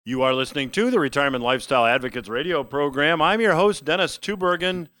You are listening to the Retirement Lifestyle Advocates radio program. I'm your host, Dennis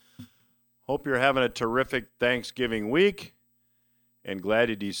Tubbergen. Hope you're having a terrific Thanksgiving week and glad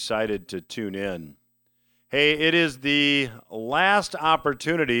you decided to tune in. Hey, it is the last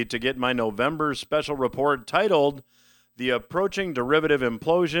opportunity to get my November special report titled The Approaching Derivative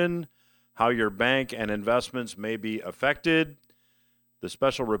Implosion, How Your Bank and Investments May Be Affected. The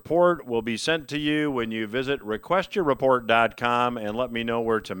special report will be sent to you when you visit requestyourreport.com and let me know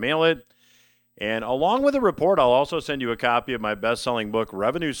where to mail it. And along with the report, I'll also send you a copy of my best-selling book,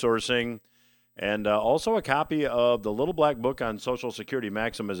 Revenue Sourcing, and also a copy of the Little Black Book on Social Security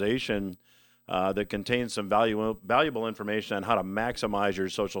Maximization that contains some valuable information on how to maximize your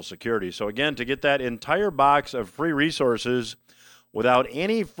Social Security. So again, to get that entire box of free resources without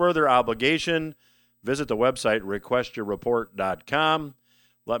any further obligation, visit the website, requestyourreport.com.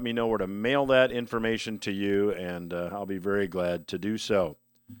 Let me know where to mail that information to you, and I'll be very glad to do so.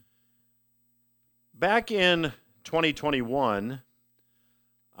 Back in 2021,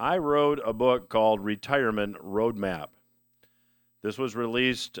 I wrote a book called Retirement Roadmap. This was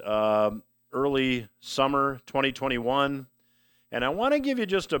released early summer 2021, and I want to give you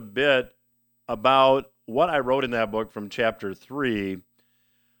just a bit about what I wrote in that book from chapter 3.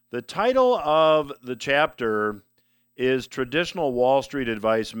 The title of the chapter is Traditional Wall Street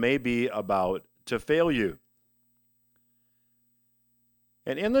Advice May Be About to Fail You.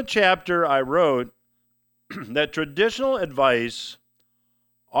 And in the chapter, I wrote that traditional advice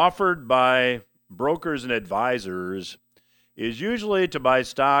offered by brokers and advisors is usually to buy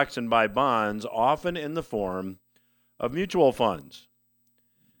stocks and buy bonds, often in the form of mutual funds.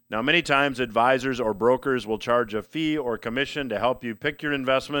 Now, many times advisors or brokers will charge a fee or commission to help you pick your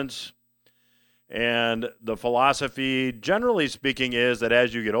investments. And the philosophy, generally speaking, is that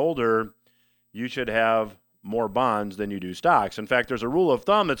as you get older, you should have more bonds than you do stocks. In fact, there's a rule of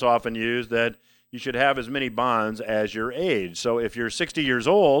thumb that's often used that you should have as many bonds as your age. So if you're 60 years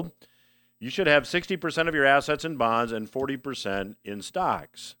old, you should have 60% of your assets in bonds and 40% in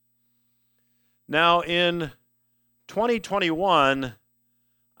stocks. Now, in 2021,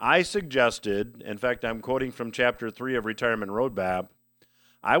 I suggested, in fact, I'm quoting from Chapter 3 of Retirement Roadmap,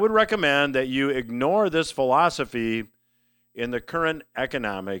 I would recommend that you ignore this philosophy in the current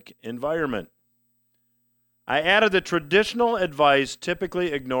economic environment. I added that traditional advice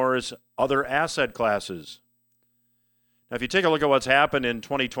typically ignores other asset classes. Now, if you take a look at what's happened in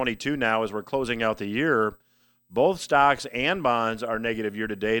 2022 now as we're closing out the year, both stocks and bonds are negative year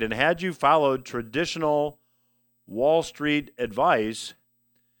to date. And had you followed traditional Wall Street advice,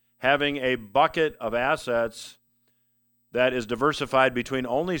 having a bucket of assets that is diversified between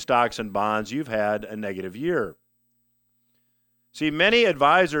only stocks and bonds, you've had a negative year. See, many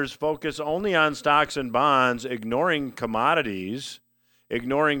advisors focus only on stocks and bonds, ignoring commodities,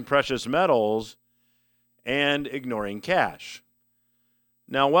 ignoring precious metals, and ignoring cash.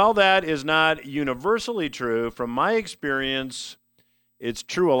 Now, while that is not universally true, from my experience, it's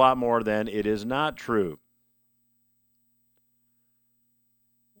true a lot more than it is not true.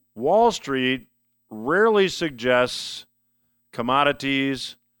 Wall Street rarely suggests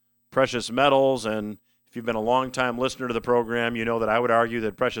commodities, precious metals, and if you've been a long-time listener to the program, you know that I would argue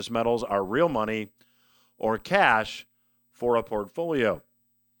that precious metals are real money or cash for a portfolio.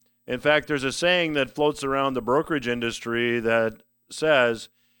 In fact, there's a saying that floats around the brokerage industry that says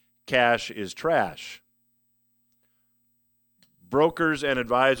cash is trash. Brokers and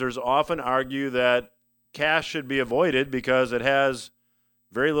advisors often argue that cash should be avoided because it has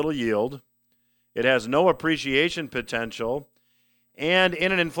very little yield, it has no appreciation potential, and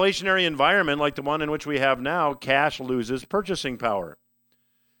in an inflationary environment like the one in which we have now, cash loses purchasing power.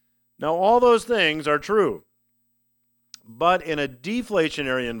 Now, all those things are true. But in a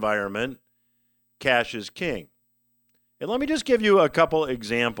deflationary environment, cash is king. And let me just give you a couple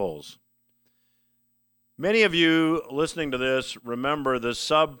examples. Many of you listening to this remember the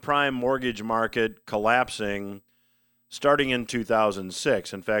subprime mortgage market collapsing starting in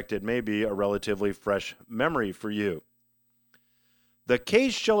 2006. In fact, it may be a relatively fresh memory for you. The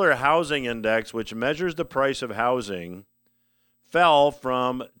Case-Shiller Housing Index, which measures the price of housing, fell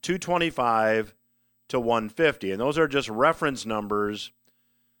from 225 to 150. And those are just reference numbers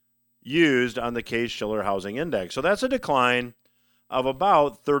used on the Case-Shiller Housing Index. So that's a decline of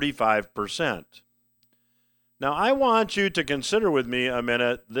about 35%. Now, I want you to consider with me a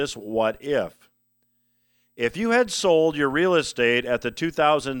minute this what if. If you had sold your real estate at the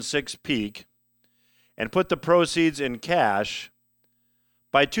 2006 peak and put the proceeds in cash,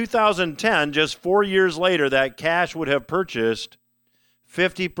 by 2010, just 4 years later, that cash would have purchased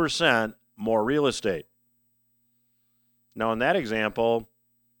 50% more real estate. Now, in that example,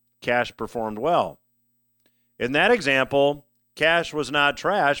 cash performed well. In that example, cash was not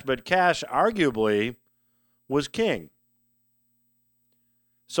trash, but cash arguably was king.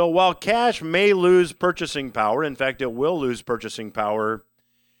 So while cash may lose purchasing power, in fact, it will lose purchasing power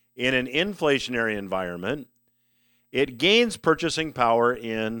in an inflationary environment, it gains purchasing power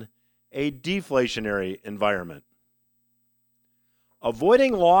in a deflationary environment.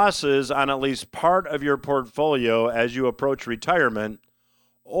 Avoiding losses on at least part of your portfolio as you approach retirement,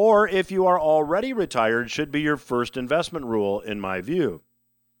 or if you are already retired, should be your first investment rule, in my view.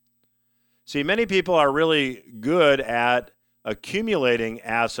 See, many people are really good at accumulating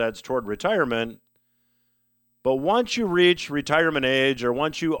assets toward retirement, but once you reach retirement age, or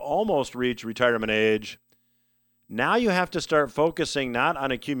once you almost reach retirement age, now you have to start focusing not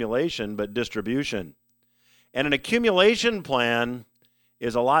on accumulation, but distribution. And an accumulation plan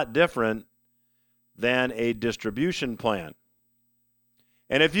is a lot different than a distribution plan.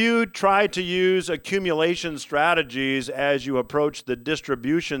 And if you try to use accumulation strategies as you approach the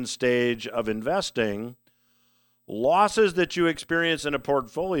distribution stage of investing, losses that you experience in a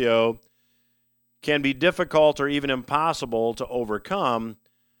portfolio can be difficult or even impossible to overcome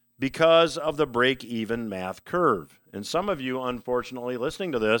because of the break-even math curve. And some of you, unfortunately,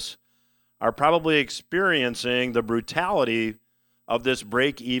 listening to this, are probably experiencing the brutality of this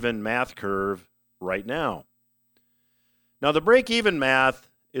break-even math curve right now. Now, the break-even math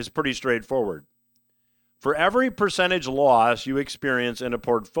is pretty straightforward. For every percentage loss you experience in a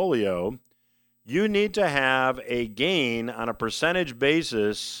portfolio, you need to have a gain on a percentage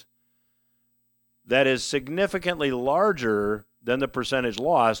basis that is significantly larger than the percentage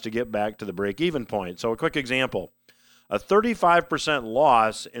loss to get back to the break-even point. So a quick example. A 35%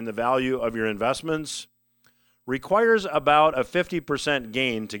 loss in the value of your investments requires about a 50%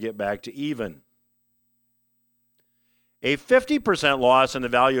 gain to get back to even. A 50% loss in the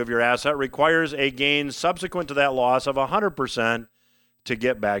value of your asset requires a gain subsequent to that loss of 100% to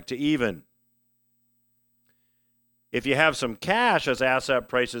get back to even. If you have some cash as asset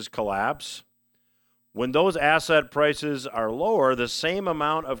prices collapse, when those asset prices are lower, the same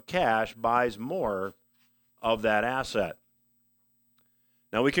amount of cash buys more of that asset.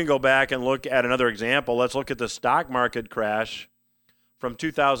 Now we can go back and look at another example. Let's look at the stock market crash from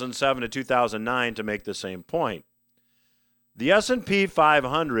 2007 to 2009 to make the same point. The S&P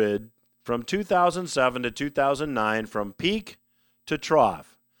 500 from 2007 to 2009, from peak to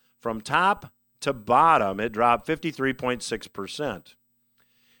trough, from top to bottom, it dropped 53.6%.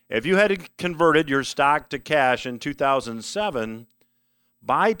 If you had converted your stock to cash in 2007,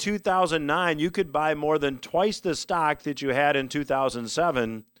 by 2009, you could buy more than twice the stock that you had in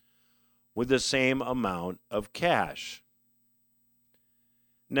 2007 with the same amount of cash.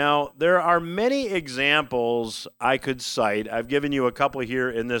 Now, there are many examples I could cite. I've given you a couple here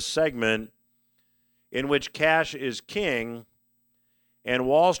in this segment in which cash is king and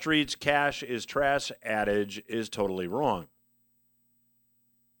Wall Street's cash is trash adage is totally wrong.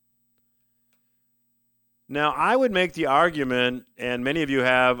 Now, I would make the argument, and many of you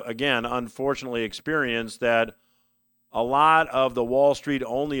have, again, unfortunately experienced, that a lot of the Wall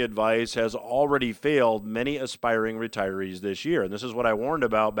Street-only advice has already failed many aspiring retirees this year. And this is what I warned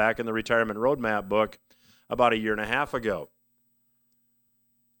about back in the Retirement Roadmap book about a year and a half ago.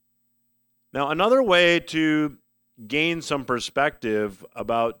 Now, another way to gain some perspective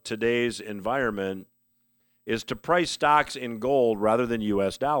about today's environment is to price stocks in gold rather than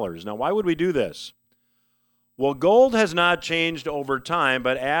U.S. dollars. Now, why would we do this? Well, gold has not changed over time,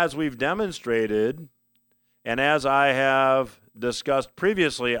 but as we've demonstrated, and as I have discussed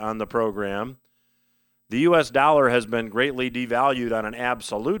previously on the program, the U.S. dollar has been greatly devalued on an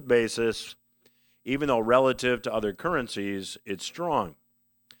absolute basis, even though relative to other currencies, it's strong.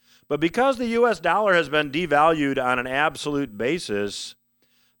 But because the U.S. dollar has been devalued on an absolute basis,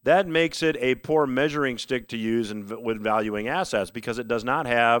 that makes it a poor measuring stick to use when valuing assets because it does not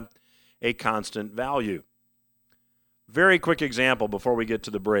have a constant value. Very quick example before we get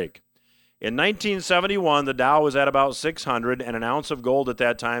to the break. In 1971, the Dow was at about 600, and an ounce of gold at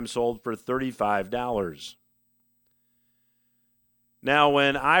that time sold for $35. Now,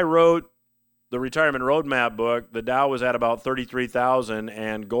 when I wrote the Retirement Roadmap book, the Dow was at about 33,000,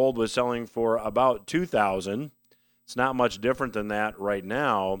 and gold was selling for about 2,000. It's not much different than that right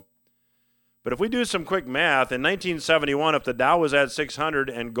now. But if we do some quick math, in 1971, if the Dow was at 600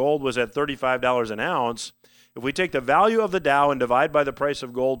 and gold was at $35 an ounce, if we take the value of the Dow and divide by the price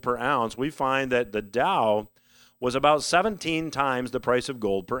of gold per ounce, we find that the Dow was about 17 times the price of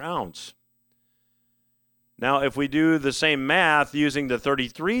gold per ounce. Now, if we do the same math using the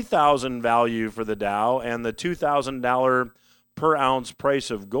 $33,000 value for the Dow and the $2,000 per ounce price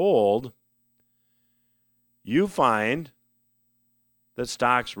of gold, you find that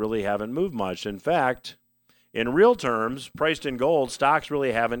stocks really haven't moved much. In fact, in real terms, priced in gold, stocks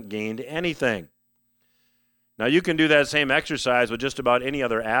really haven't gained anything. Now, you can do that same exercise with just about any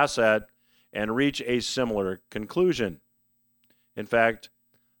other asset and reach a similar conclusion. In fact,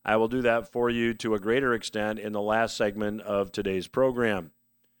 I will do that for you to a greater extent in the last segment of today's program.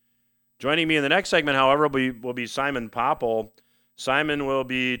 Joining me in the next segment, however, will be Simon Popple. Simon will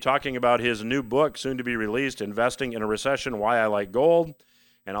be talking about his new book, soon to be released, Investing in a Recession, Why I Like Gold.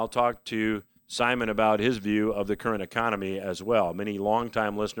 And I'll talk to Simon about his view of the current economy as well. Many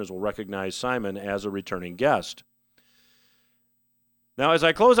longtime listeners will recognize Simon as a returning guest. Now, as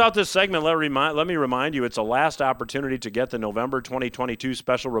I close out this segment, let me remind you it's a last opportunity to get the November 2022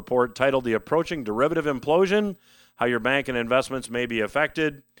 special report titled The Approaching Derivative Implosion, How Your Bank and Investments May Be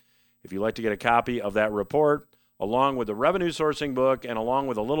Affected. If you'd like to get a copy of that report, along with the revenue sourcing book and along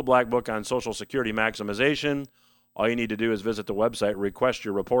with a little black book on Social Security maximization, all you need to do is visit the website,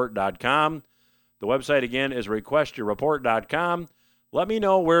 requestyourreport.com. The website, again, is requestyourreport.com. Let me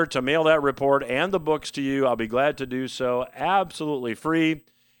know where to mail that report and the books to you. I'll be glad to do so absolutely free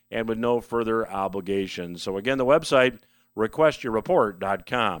and with no further obligation. So, again, the website,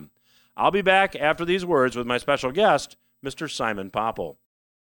 requestyourreport.com. I'll be back after these words with my special guest, Mr. Simon Popple.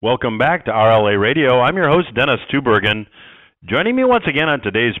 Welcome back to RLA Radio. I'm your host, Dennis Tubbergen. Joining me once again on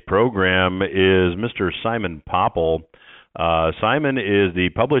today's program is Mr. Simon Popple. Simon is the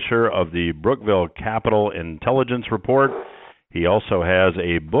publisher of the Brookville Capital Intelligence Report. He also has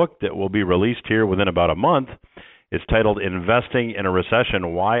a book that will be released here within about a month. It's titled Investing in a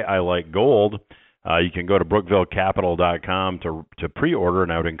Recession, Why I Like Gold. You can go to brookvillecapital.com to pre-order,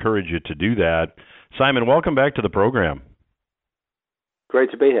 and I would encourage you to do that. Simon, welcome back to the program. Great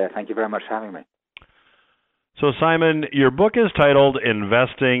to be here. Thank you very much for having me. So, Simon, your book is titled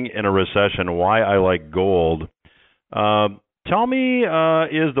Investing in a Recession, Why I Like Gold. Tell me,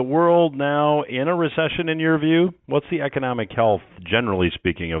 is the world now in a recession in your view? What's the economic health, generally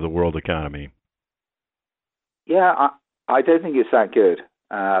speaking, of the world economy? Yeah, I don't think it's that good.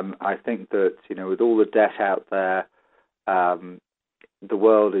 I think that, with all the debt out there, the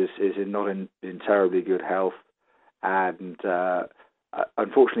world is not in terribly good health. And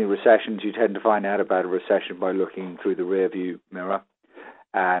unfortunately, recessions, you tend to find out about a recession by looking through the rearview mirror.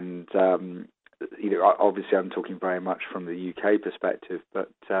 And, obviously I'm talking very much from the UK perspective,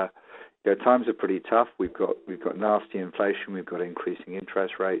 but times are pretty tough. We've got nasty inflation, we've got increasing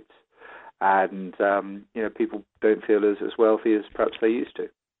interest rates, and people don't feel as wealthy as perhaps they used to.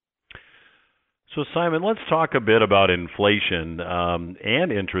 So, Simon, let's talk a bit about inflation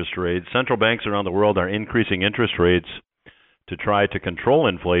and interest rates. Central banks around the world are increasing interest rates to try to control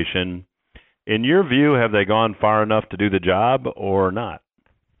inflation. In your view, have they gone far enough to do the job or not?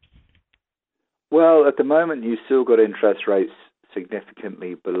 Well, at the moment, you've still got interest rates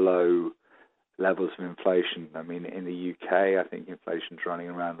significantly below levels of inflation. I mean, in the UK, I think inflation's running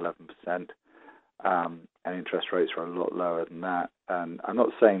around 11%, and interest rates are a lot lower than that. And I'm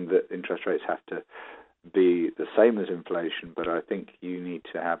not saying that interest rates have to be the same as inflation, but I think you need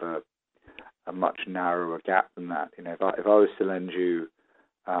to have a much narrower gap than that. If I was to lend you,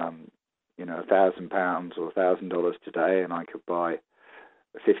 £1,000 or $1,000 today, and I could buy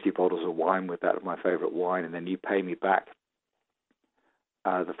 50 bottles of wine with that of my favorite wine, and then you pay me back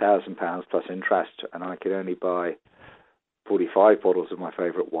the £1,000 plus interest, and I could only buy 45 bottles of my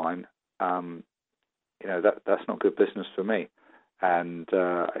favorite wine, that's not good business for me. And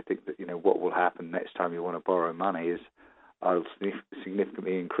I think that what will happen next time you want to borrow money is I'll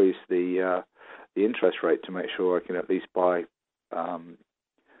significantly increase the interest rate to make sure I can at least buy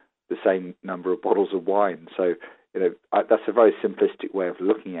the same number of bottles of wine. So that's a very simplistic way of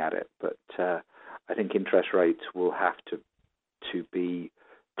looking at it, but I think interest rates will have to be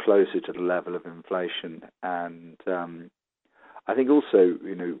closer to the level of inflation. And I think also,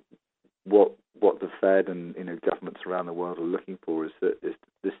 what the Fed and governments around the world are looking for is that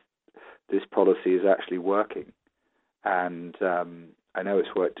this policy is actually working. And I know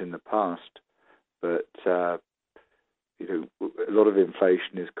it's worked in the past, but a lot of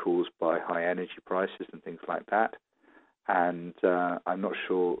inflation is caused by high energy prices and things like that. And I'm not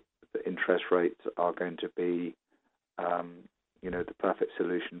sure that interest rates are going to be, the perfect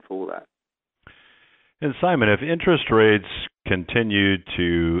solution for that. And Simon, if interest rates continue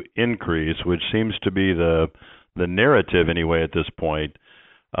to increase, which seems to be the narrative anyway at this point,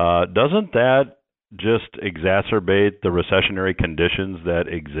 doesn't that just exacerbate the recessionary conditions that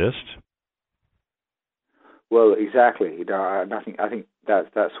exist? Well, exactly. I think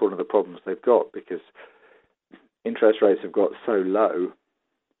that's one of the problems they've got, because interest rates have got so low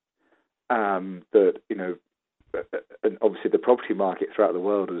that, and obviously the property market throughout the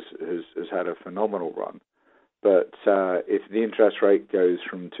world has had a phenomenal run. But if the interest rate goes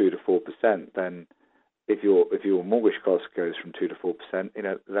from 2 to 4%, then if your mortgage cost goes from 2 to 4%,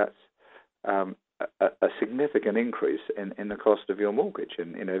 that's a significant increase in the cost of your mortgage.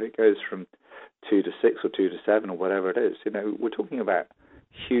 And if it goes from 2 to 6 or 2 to 7 or whatever it is, we're talking about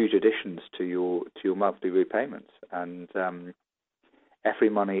huge additions to your monthly repayments. And every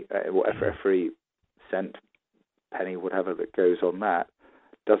cent, penny, whatever that goes on that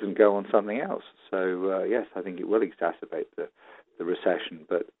doesn't go on something else. So yes, I think it will exacerbate the recession,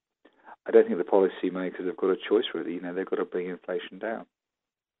 but I don't think the policymakers have got a choice really. They've got to bring inflation down.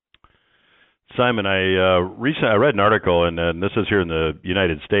 Simon, I read an article, and this is here in the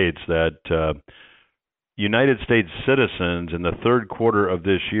United States, that United States citizens in the third quarter of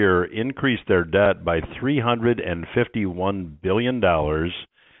this year increased their debt by $351 billion.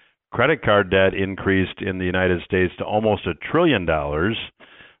 Credit card debt increased in the United States to almost $1 trillion.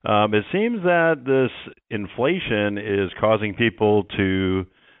 It seems that this inflation is causing people to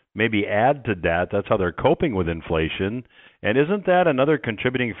maybe add to debt. That's how they're coping with inflation. And isn't that another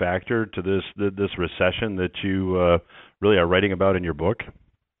contributing factor to this recession that you really are writing about in your book?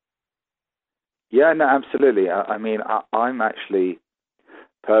 Yeah, no, absolutely. I'm actually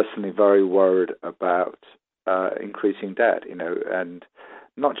personally very worried about increasing debt, and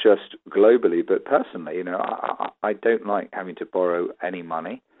not just globally, but personally. I don't like having to borrow any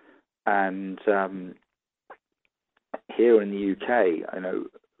money. And here in the UK,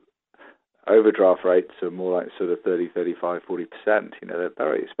 overdraft rates are more like sort of 30, 35, 40%. They're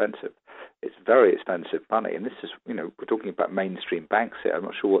very expensive. It's very expensive money. And this is, we're talking about mainstream banks here. I'm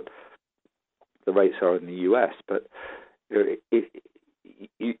not sure what the rates are in the US, but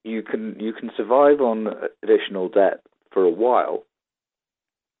you can survive on additional debt for a while,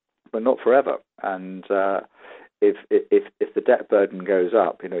 but not forever. And if the debt burden goes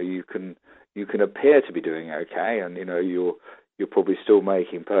up, you can appear to be doing okay, and you're probably still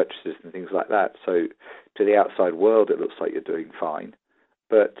making purchases and things like that. So to the outside world, it looks like you're doing fine.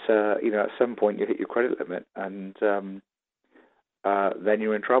 But at some point you hit your credit limit, and then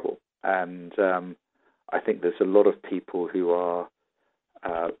you're in trouble. And I think there's a lot of people who are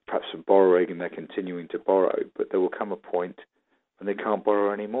perhaps borrowing, and they're continuing to borrow, but there will come a point when they can't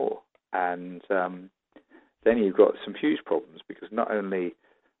borrow anymore. And then you've got some huge problems, because not only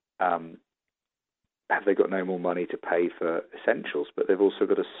have they got no more money to pay for essentials, but they've also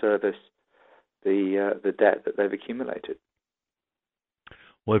got to service the debt that they've accumulated.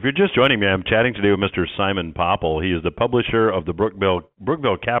 Well, if you're just joining me, I'm chatting today with Mr. Simon Popple. He is the publisher of the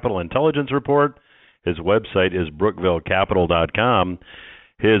Brookville Capital Intelligence Report. His website is brookvillecapital.com.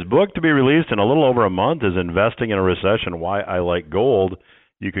 His book, to be released in a little over a month, is Investing in a Recession, Why I Like Gold.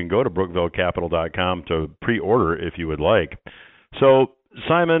 You can go to brookvillecapital.com to pre-order if you would like. So,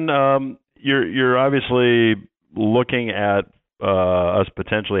 Simon, you're obviously looking at us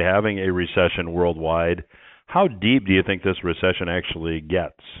potentially having a recession worldwide. How deep do you think this recession actually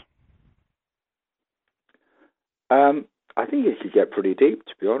gets? I think it could get pretty deep,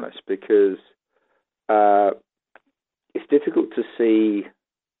 to be honest, because it's difficult to see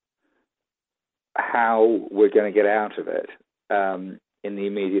how we're going to get out of it in the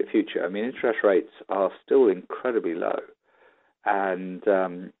immediate future. I mean, interest rates are still incredibly low, and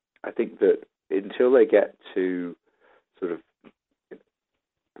I think that until they get to sort of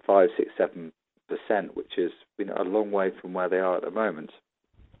 5, 6, 7%, which is a long way from where they are at the moment,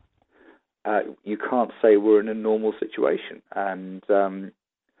 you can't say we're in a normal situation. And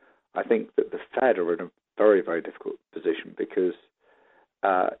I think that the Fed are in a very, very difficult position, because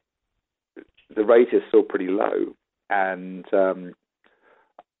the rate is still pretty low. And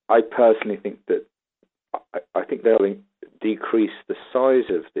I personally think that I think they'll decrease the size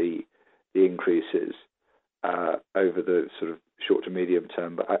of the increases over the sort of short to medium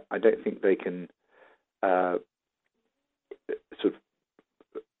term, but I don't think they can sort of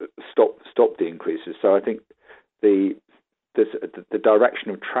stop the increases. So I think the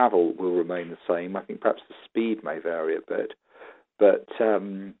direction of travel will remain the same. I think perhaps the speed may vary a bit, but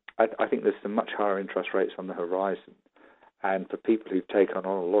I think there's some much higher interest rates on the horizon, and for people who've taken on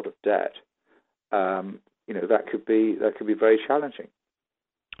a lot of debt, that could be very challenging.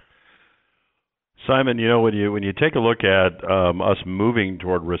 Simon, when you take a look at us moving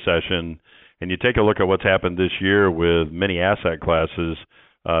toward recession, and you take a look at what's happened this year with many asset classes,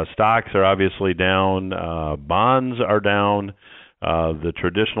 stocks are obviously down, bonds are down. The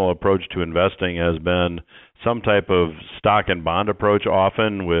traditional approach to investing has been some type of stock and bond approach,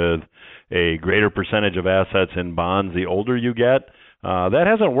 often with a greater percentage of assets in bonds the older you get. That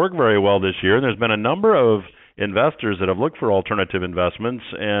hasn't worked very well this year. There's been a number of investors that have looked for alternative investments,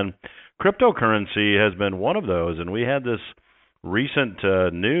 and cryptocurrency has been one of those. And we had this recent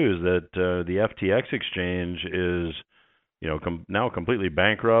news that the FTX exchange is now completely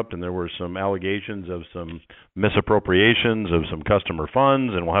bankrupt, and there were some allegations of some misappropriations of some customer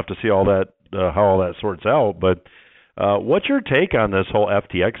funds, and we'll have to see all that how all that sorts out. But what's your take on this whole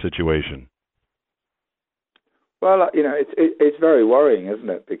FTX situation? Well, it's very worrying, isn't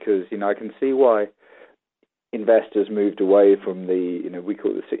it? Because I can see why investors moved away from the we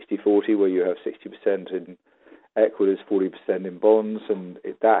call it the 60-40, where you have 60% in equities, 40% in bonds, and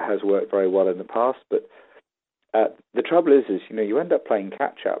that has worked very well in the past. But the trouble is you end up playing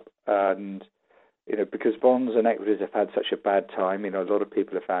catch up, and because bonds and equities have had such a bad time. A lot of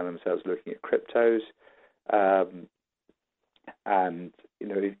people have found themselves looking at cryptos, and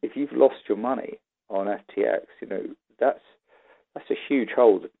if you've lost your money on FTX, that's a huge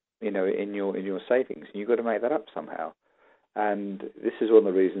hold, in your savings, and you've got to make that up somehow. And this is one of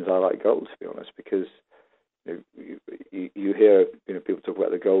the reasons I like gold, to be honest, because you hear people talk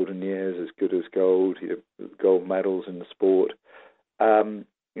about the golden years, as good as gold, gold medals in the sport.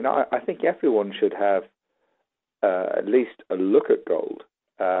 I think everyone should have at least a look at gold.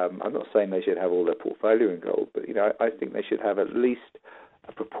 I'm not saying they should have all their portfolio in gold, but I think they should have at least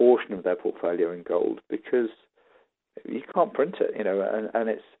a proportion of their portfolio in gold, because you can't print it, and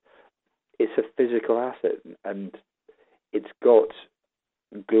it's a physical asset, and it's got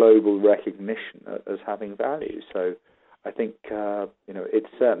global recognition as having value. So I think it's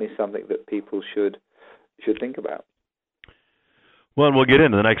certainly something that people should think about. Well, and we'll get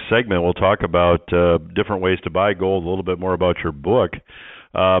into the next segment. We'll talk about different ways to buy gold, a little bit more about your book.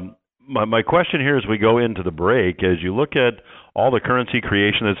 My question here as we go into the break, as you look at all the currency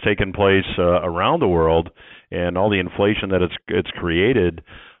creation that's taken place around the world and all the inflation that it's created,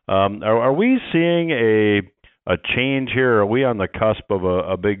 are we seeing a change here? Are we on the cusp of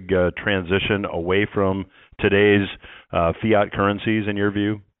a big transition away from today's fiat currencies, in your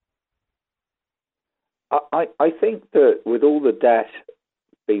view? I think that with all the debt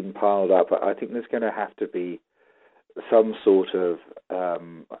being piled up, I think there's going to have to be some sort of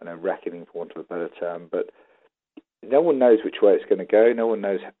reckoning, for want of a better term. But no one knows which way it's going to go. No one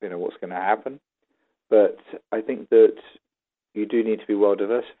knows what's going to happen. But I think that you do need to be well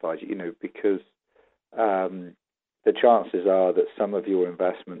diversified, because the chances are that some of your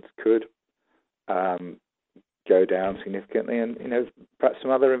investments could go down significantly, and perhaps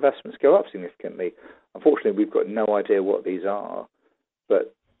some other investments go up significantly. Unfortunately, we've got no idea what these are,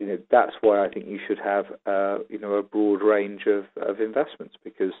 but that's why I think you should have a broad range of investments,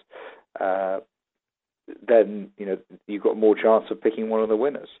 because then you've got more chance of picking one of the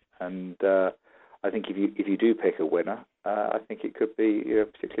winners. And I think if you do pick a winner, I think it could be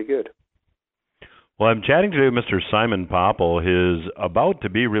particularly good. Well, I'm chatting today with Mr. Simon Popple. His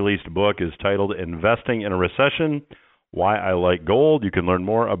about-to-be-released book is titled Investing in a Recession, Why I Like Gold. You can learn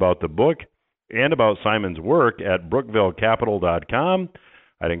more about the book and about Simon's work at brookvillecapital.com.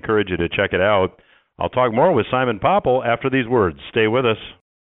 I'd encourage you to check it out. I'll talk more with Simon Popple after these words. Stay with us.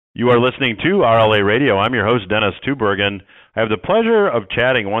 You are listening to RLA Radio. I'm your host, Dennis Tubbergen. I have the pleasure of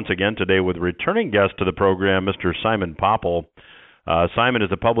chatting once again today with returning guest to the program, Mr. Simon Popple. Simon is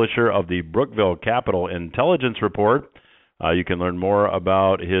the publisher of the Brookville Capital Intelligence Report. You can learn more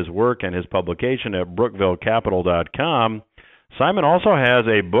about his work and his publication at brookvillecapital.com. Simon also has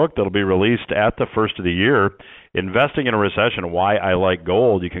a book that will be released at the first of the year, Investing in a Recession, Why I Like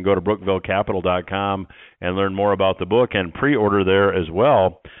Gold. You can go to brookvillecapital.com and learn more about the book and pre-order there as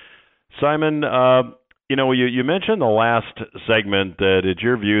well. Simon, you mentioned the last segment that it's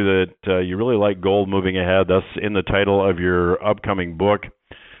your view that you really like gold moving ahead. That's in the title of your upcoming book.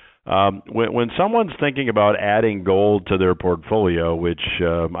 When someone's thinking about adding gold to their portfolio, which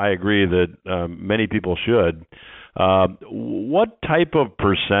I agree that many people should, what type of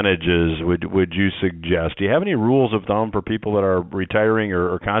percentages would you suggest? Do you have any rules of thumb for people that are retiring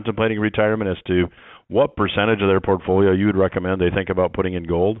or contemplating retirement as to what percentage of their portfolio you would recommend they think about putting in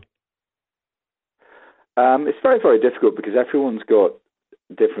gold? It's very, very difficult because everyone's got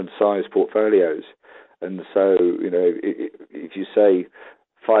different size portfolios, and so if you say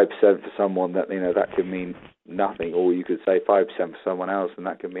 5% for someone, that that could mean nothing, or you could say 5% for someone else, and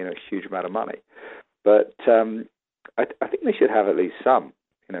that could mean a huge amount of money. But I think they should have at least some,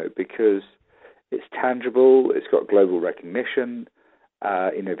 because it's tangible, it's got global recognition.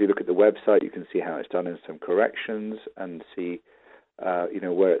 If you look at the website, you can see how it's done in some corrections and see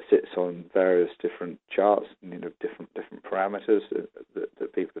where it sits on various different charts, different parameters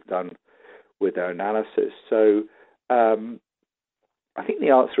that people have done with their analysis. So I think the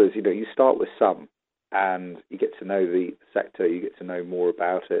answer is, you start with some, and you get to know the sector, you get to know more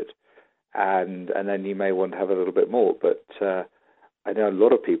about it, and then you may want to have a little bit more. But I know a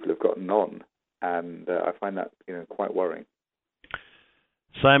lot of people have got none, and I find that quite worrying.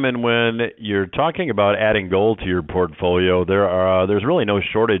 Simon, when you're talking about adding gold to your portfolio, there's really no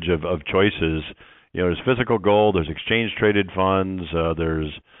shortage of choices. There's physical gold, there's exchange-traded funds,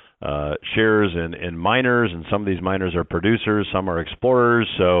 there's shares in miners, and some of these miners are producers, some are explorers.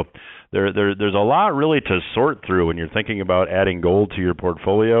 So there's a lot really to sort through when you're thinking about adding gold to your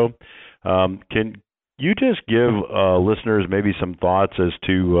portfolio. Can you just give listeners maybe some thoughts as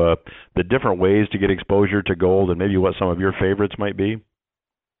to the different ways to get exposure to gold, and maybe what some of your favorites might be?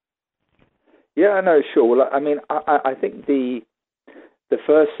 Yeah, no, sure. Well, I mean, I think the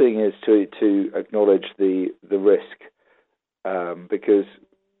first thing is to acknowledge the risk, because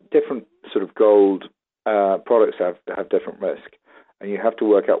different sort of gold products have different risk, and you have to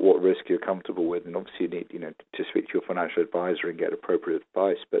work out what risk you're comfortable with. And obviously, you need to speak to your financial advisor and get appropriate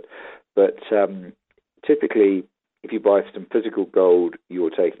advice. But typically, if you buy some physical gold, you're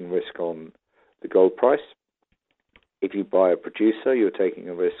taking risk on the gold price. If you buy a producer, you're taking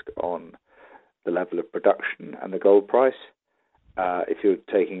a risk on the level of production and the gold price. If you're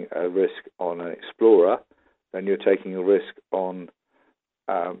taking a risk on an explorer, then you're taking a risk on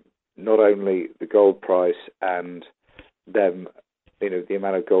not only the gold price and them, the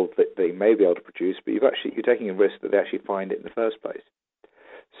amount of gold that they may be able to produce, but you're taking a risk that they actually find it in the first place.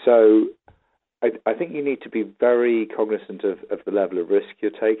 So I think you need to be very cognizant of the level of risk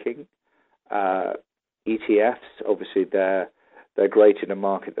you're taking. ETFs, obviously, they're great in a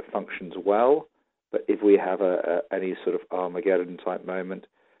market that functions well, but if we have any sort of Armageddon type moment,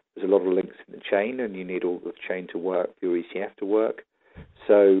 there's a lot of links in the chain, and you need all the chain to work for your ETF to work.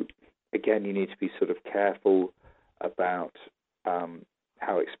 So again, you need to be sort of careful about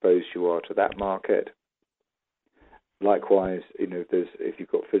how exposed you are to that market. Likewise, if you've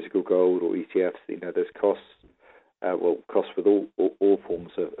got physical gold or ETFs, there's costs. Costs with all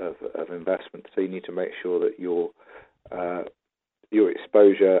forms of investment. So you need to make sure that your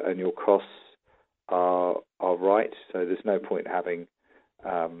exposure and your costs are right. So there's no point having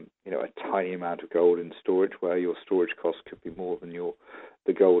a tiny amount of gold in storage where your storage cost could be more than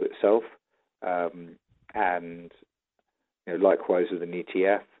the gold itself. And likewise with an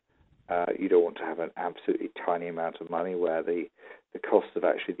ETF, you don't want to have an absolutely tiny amount of money where the costs of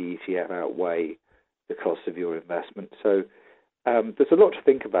actually the ETF outweigh the cost of your investment. So there's a lot to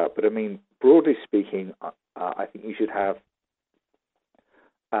think about, but I mean, broadly speaking, I think you should have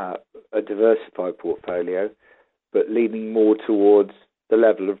a diversified portfolio, but leaning more towards the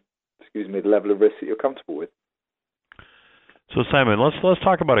level of risk that you're comfortable with. So Simon, let's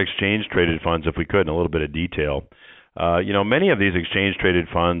talk about exchange traded funds if we could in a little bit of detail. Many of these exchange traded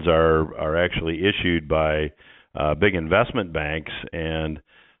funds are actually issued by big investment banks, and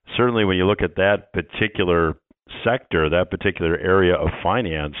certainly when you look at that particular sector, that particular area of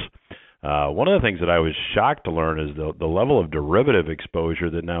finance, one of the things that I was shocked to learn is the level of derivative exposure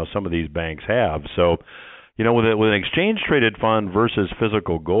that now some of these banks have. So, with an exchange traded fund versus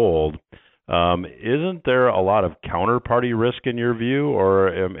physical gold, isn't there a lot of counterparty risk in your view, or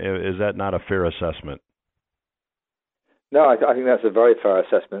is that not a fair assessment? No, I think that's a very fair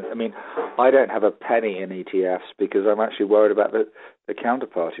assessment. I mean, I don't have a penny in ETFs because I'm actually worried about the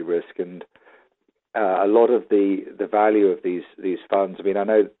counterparty risk, and a lot of the value of these funds. I mean, I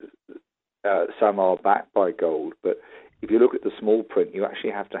know some are backed by gold, but if you look at the small print, you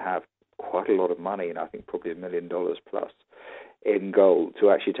actually have to have quite a lot of money, and I think probably $1 million plus in gold to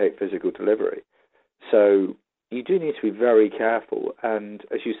actually take physical delivery. So you do need to be very careful. And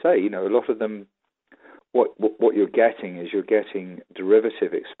as you say, a lot of them, what you're getting is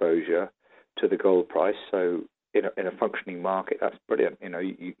derivative exposure to the gold price. So in a functioning market, that's brilliant.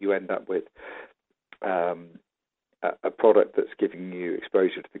 You end up with a product that's giving you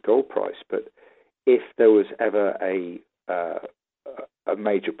exposure to the gold price. But if there was ever a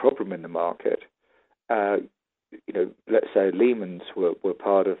major problem in the market, let's say Lehman's were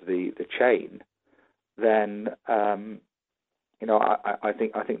part of the chain, then I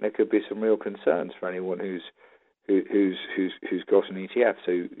think there could be some real concerns for anyone who's got an ETF.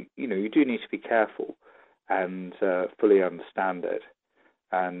 So you do need to be careful and fully understand it,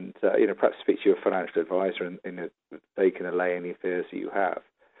 and perhaps speak to your financial advisor, and they can allay any fears that you have.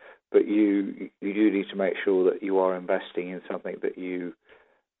 But you do need to make sure that you are investing in something that you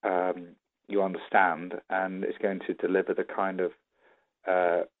understand and is going to deliver the kind of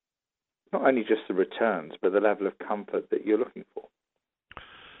not only just the returns, but the level of comfort that you're looking for.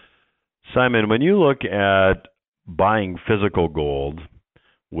 Simon, when you look at buying physical gold,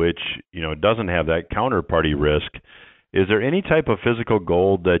 which doesn't have that counterparty risk, is there any type of physical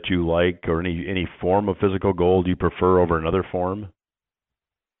gold that you like, or any form of physical gold you prefer over another form?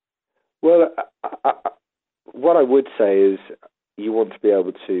 Well, what I would say is you want to be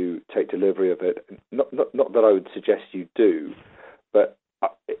able to take delivery of it. Not that I would suggest you do, but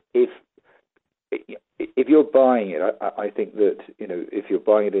if you're buying it, I think that if you're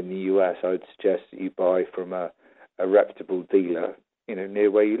buying it in the US, I would suggest that you buy from a reputable dealer near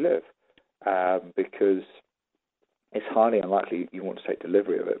where you live, because it's highly unlikely you want to take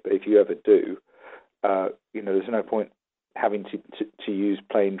delivery of it. But if you ever do, there's no point having to use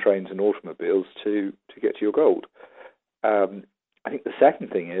plane, trains, and automobiles to get to your gold. I think the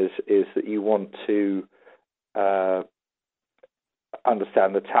second thing is that you want to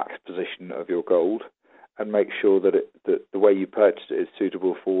understand the tax position of your gold and make sure that the way you purchase it is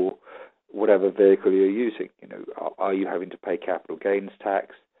suitable for whatever vehicle you're using. Are you having to pay capital gains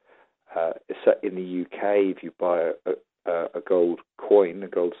tax? In the UK, if you buy a gold coin, a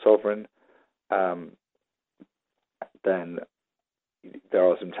gold sovereign, then there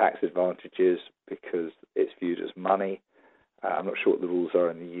are some tax advantages because it's viewed as money. I'm not sure what the rules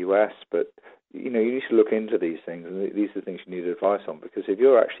are in the US, but you need to look into these things, and these are things you need advice on, because if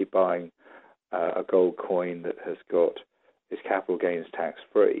you're actually buying a gold coin that has got its capital gains tax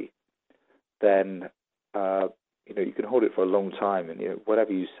free, then you can hold it for a long time, and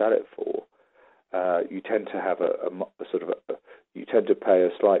whatever you sell it for, you tend to have you tend to pay a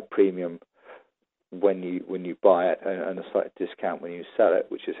slight premium when you buy it, and a slight discount when you sell it,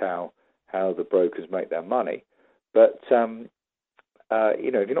 which is how the brokers make their money. But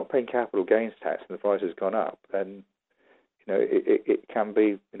if you're not paying capital gains tax and the price has gone up, then it can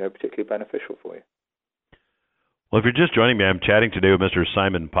be particularly beneficial for you. Well, if you're just joining me, I'm chatting today with Mr.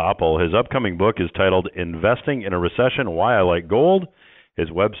 Simon Popple. His upcoming book is titled Investing in a Recession: Why I Like Gold. His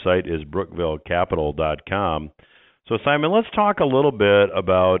website is brookvillecapital.com. So, Simon, let's talk a little bit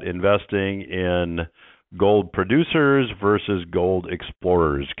about investing in gold producers versus gold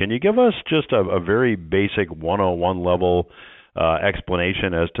explorers. Can you give us just a very basic 101 level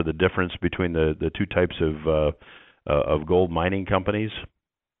explanation as to the difference between the two types of gold mining companies?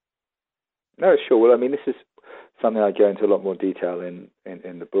 No, sure. Well, this is something I go into a lot more detail in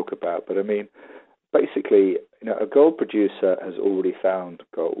the book about. But basically, a gold producer has already found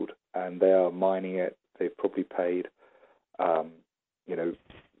gold and they are mining it. They've probably paid, a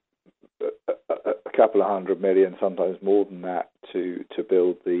couple of $100 million, sometimes more than that, to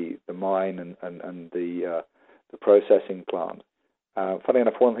build the mine and the processing plant. Funny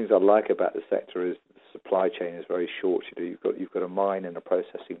enough, one of the things I like about the sector is the supply chain is very short. You've got a mine and a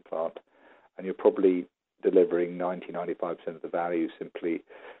processing plant, and you're probably delivering 95% of the value simply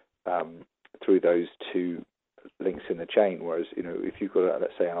through those two links in the chain. Whereas, if you've got,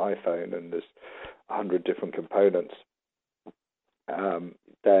 let's say, an iPhone and there's 100 different components,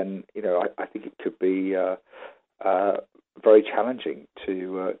 then I think it could be very challenging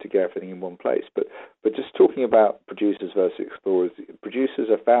to get everything in one place. But just talking about producers versus explorers, producers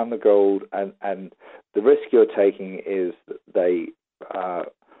have found the gold, and the risk you're taking is that they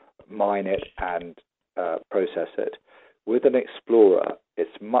mine it and process it. With an explorer,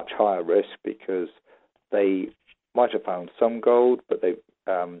 it's much higher risk because they might have found some gold, but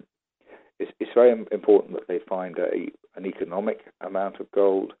it's very important that they find an economic amount of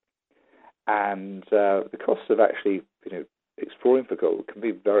gold, and the costs of actually exploring for gold can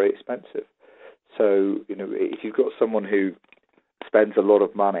be very expensive. So if you've got someone who spends a lot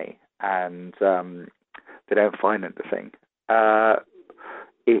of money and they don't find anything,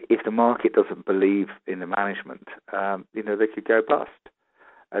 if the market doesn't believe in the management, they could go bust.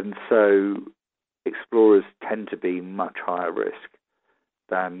 And so explorers tend to be much higher risk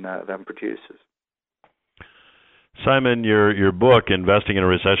than producers. Simon, your book, Investing in a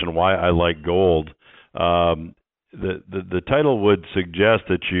Recession: Why I Like Gold, the title would suggest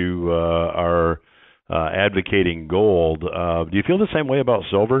that you are advocating gold. Do you feel the same way about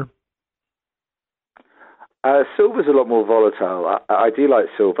silver? Silver's a lot more volatile. I do like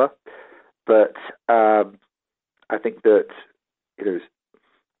silver, but I think that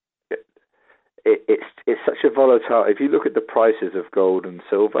it's such a volatile. If you look at the prices of gold and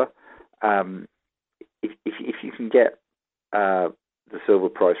silver, if you can get the silver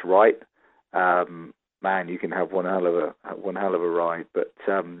price right, man, you can have one hell of a ride. But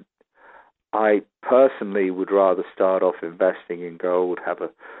I personally would rather start off investing in gold, have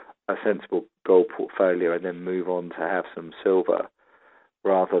a sensible gold portfolio, and then move on to have some silver.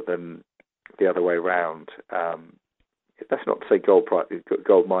 rather than the other way around. That's not to say gold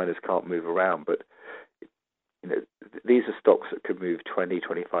miners can't move around, but these are stocks that could move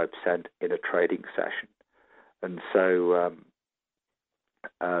 20-25% in a trading session, and so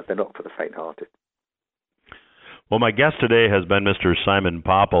they're not for the faint-hearted. Well, my guest today has been Mr. Simon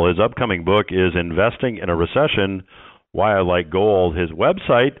Popple. His upcoming book is Investing in a Recession, Why I Like Gold. His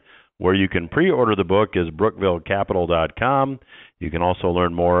website, where you can pre-order the book, is brookvillecapital.com. You can also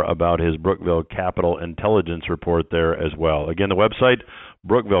learn more about his Brookville Capital Intelligence Report there as well. Again, the website,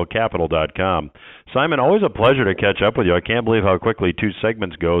 brookvillecapital.com. Simon, always a pleasure to catch up with you. I can't believe how quickly 2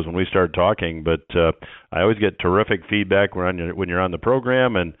 segments goes when we start talking, but I always get terrific feedback when you're on the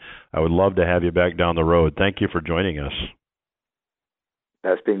program, and I would love to have you back down the road. Thank you for joining us.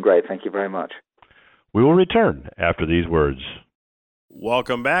 That's been great. Thank you very much. We will return after these words.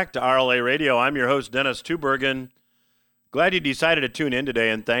 Welcome back to RLA Radio. I'm your host, Dennis Tubbergen. Glad you decided to tune in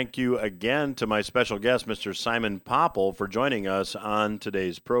today, and thank you again to my special guest, Mr. Simon Popple, for joining us on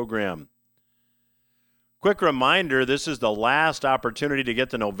today's program. Quick reminder, this is the last opportunity to get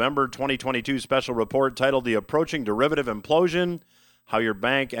the November 2022 special report titled The Approaching Derivative Implosion, How Your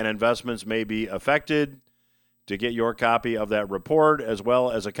Bank and Investments May Be Affected. To get your copy of that report, as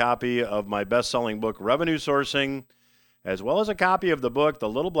well as a copy of my best-selling book, Revenue Sourcing, as well as a copy of the book, The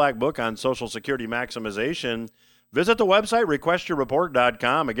Little Black Book on Social Security Maximization, visit the website,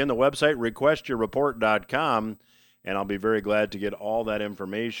 requestyourreport.com. Again, the website, requestyourreport.com, and I'll be very glad to get all that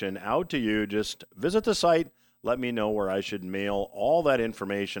information out to you. Just visit the site. Let me know where I should mail all that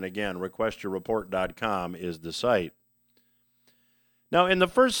information. Again, requestyourreport.com is the site. Now, in the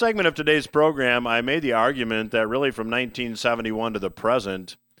first segment of today's program, I made the argument that really from 1971 to the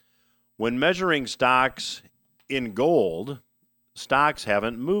present, when measuring stocks in gold, stocks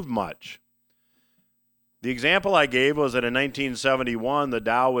haven't moved much. The example I gave was that in 1971, the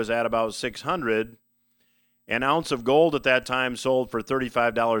Dow was at about 600. An ounce of gold at that time sold for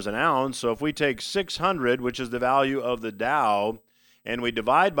 $35 an ounce. So if we take 600, which is the value of the Dow, and we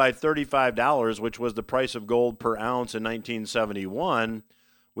divide by $35, which was the price of gold per ounce in 1971,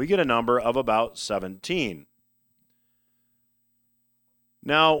 we get a number of about 17.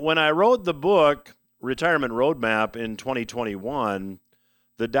 Now, when I wrote the book, Retirement Roadmap, in 2021,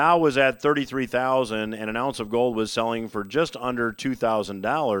 the Dow was at 33,000 and an ounce of gold was selling for just under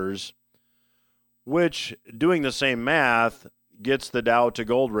 $2,000, which, doing the same math, gets the Dow to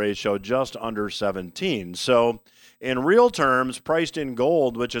gold ratio just under 17. So in real terms, priced in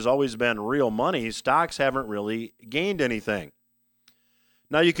gold, which has always been real money, stocks haven't really gained anything.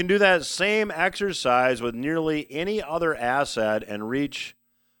 Now, you can do that same exercise with nearly any other asset and reach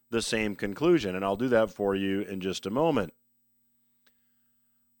the same conclusion, and I'll do that for you in just a moment.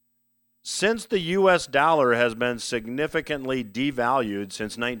 Since the U.S. dollar has been significantly devalued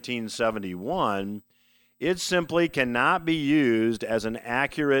since 1971, it simply cannot be used as an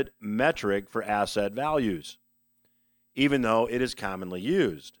accurate metric for asset values, even though it is commonly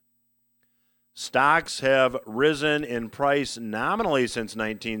used. Stocks have risen in price nominally since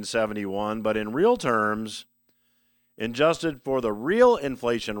 1971, but in real terms, adjusted for the real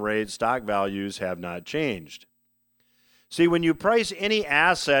inflation rate, stock values have not changed. See, when you price any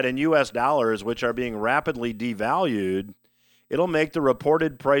asset in U.S. dollars, which are being rapidly devalued, it'll make the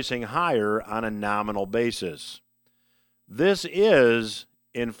reported pricing higher on a nominal basis. This is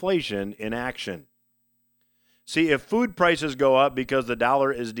inflation in action. See, if food prices go up because the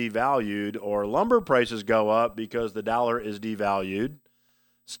dollar is devalued, or lumber prices go up because the dollar is devalued,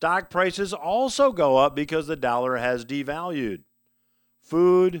 stock prices also go up because the dollar has devalued.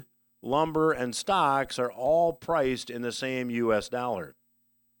 Food, lumber, and stocks are all priced in the same U.S. dollar.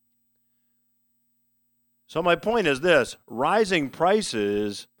 So my point is this: rising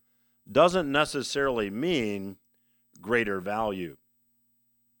prices doesn't necessarily mean greater value.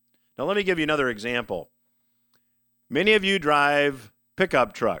 Now let me give you another example. Many of you drive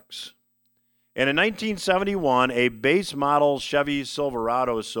pickup trucks. And in 1971, a base model Chevy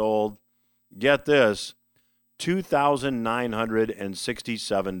Silverado sold, get this,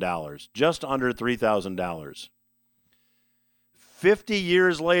 $2,967, just under $3,000. 50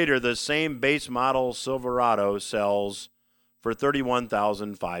 years later, the same base model Silverado sells for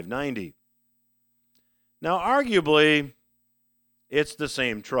 $31,590. Now, arguably, it's the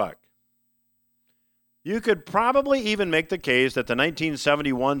same truck. You could probably even make the case that the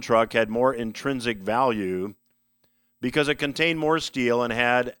 1971 truck had more intrinsic value because it contained more steel and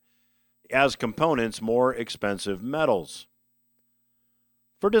had, as components, more expensive metals.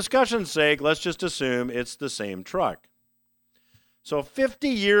 For discussion's sake, let's just assume it's the same truck. So 50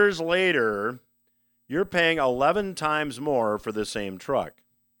 years later, you're paying 11 times more for the same truck.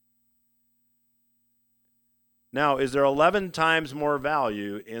 Now, is there 11 times more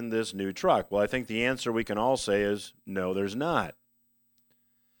value in this new truck? Well, I think the answer we can all say is no, there's not.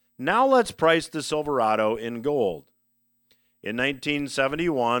 Now let's price the Silverado in gold. In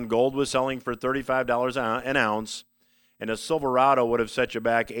 1971, gold was selling for $35 an ounce, and a Silverado would have set you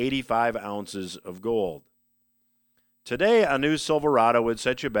back 85 ounces of gold. Today, a new Silverado would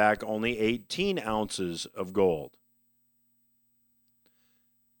set you back only 18 ounces of gold.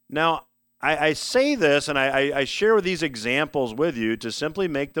 Now, I say this and I share these examples with you to simply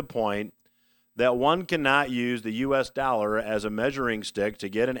make the point that one cannot use the U.S. dollar as a measuring stick to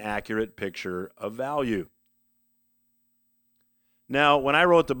get an accurate picture of value. Now, when I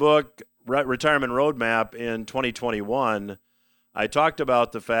wrote the book, Retirement Roadmap, in 2021, I talked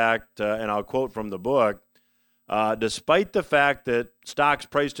about the fact, and I'll quote from the book, despite the fact that stocks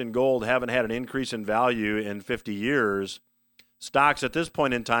priced in gold haven't had an increase in value in 50 years, stocks at this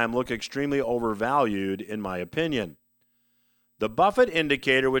point in time look extremely overvalued, in my opinion. The Buffett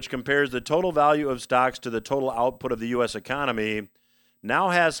indicator, which compares the total value of stocks to the total output of the U.S. economy, now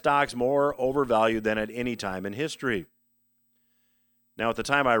has stocks more overvalued than at any time in history. Now, at the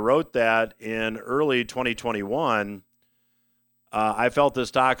time I wrote that in early 2021, I felt the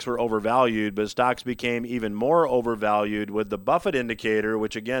stocks were overvalued, but stocks became even more overvalued with the Buffett indicator,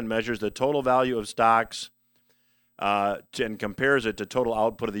 which again measures the total value of stocks and compares it to total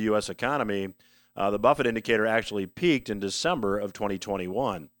output of the U.S. economy. The Buffett indicator actually peaked in December of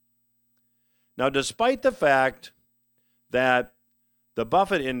 2021. Now, despite the fact that the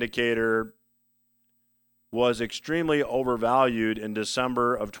Buffett indicator was extremely overvalued in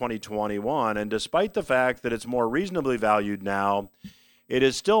December of 2021, and despite the fact that it's more reasonably valued now, it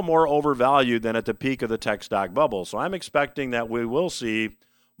is still more overvalued than at the peak of the tech stock bubble. So I'm expecting that we will see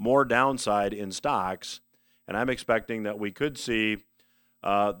more downside in stocks, and I'm expecting that we could see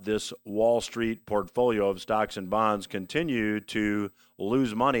this Wall Street portfolio of stocks and bonds continue to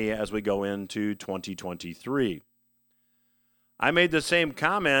lose money as we go into 2023. I made the same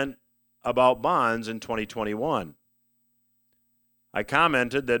comment about bonds in 2021. I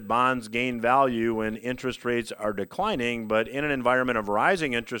commented that bonds gain value when interest rates are declining, but in an environment of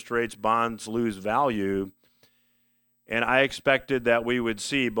rising interest rates, bonds lose value. And I expected that we would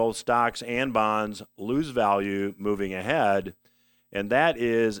see both stocks and bonds lose value moving ahead. And that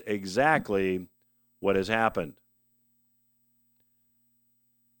is exactly what has happened.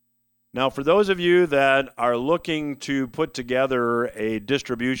 Now, for those of you that are looking to put together a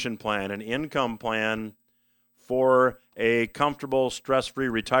distribution plan, an income plan for a comfortable, stress-free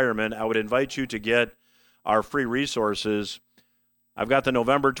retirement, I would invite you to get our free resources. I've got the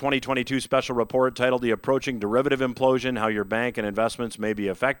November 2022 special report titled The Approaching Derivative Implosion, How Your Bank and Investments May Be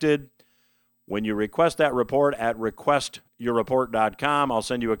Affected. When you request that report at requestyourreport.com, I'll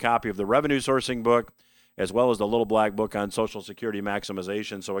send you a copy of the revenue sourcing book, as well as the little black book on Social Security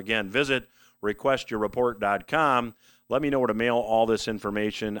maximization. So again, visit requestyourreport.com. Let me know where to mail all this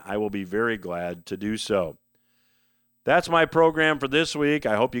information. I will be very glad to do so. That's my program for this week.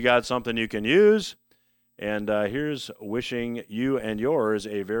 I hope you got something you can use. And here's wishing you and yours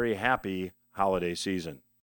a very happy holiday season.